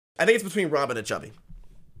I think it's between Rob and Hachubby.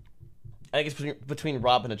 I think it's between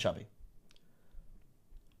Rob and Hachubby.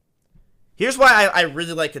 Here's why I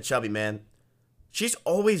really like Hachubby, man. She's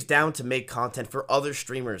always down to make content for other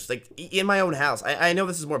streamers. Like, in my own house. I know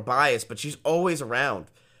this is more biased, but she's always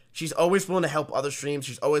around. She's always willing to help other streams.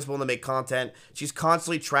 She's always willing to make content. She's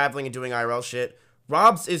constantly traveling and doing IRL shit.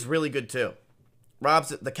 Rob's is really good, too. Rob's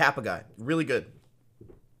the Kappa guy. Really good.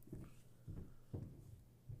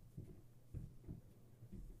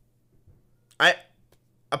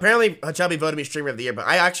 Apparently, Hachubby voted me Streamer of the Year, but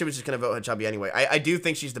I actually was just going to vote Hachubby anyway. I do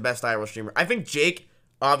think she's the best IRL streamer. I think Jake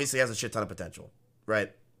obviously has a shit ton of potential,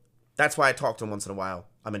 right? That's why I talk to him once in a while.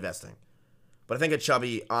 I'm investing. But I think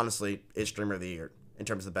Hachubby, honestly, is Streamer of the Year in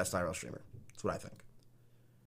terms of the best IRL streamer. That's what I think.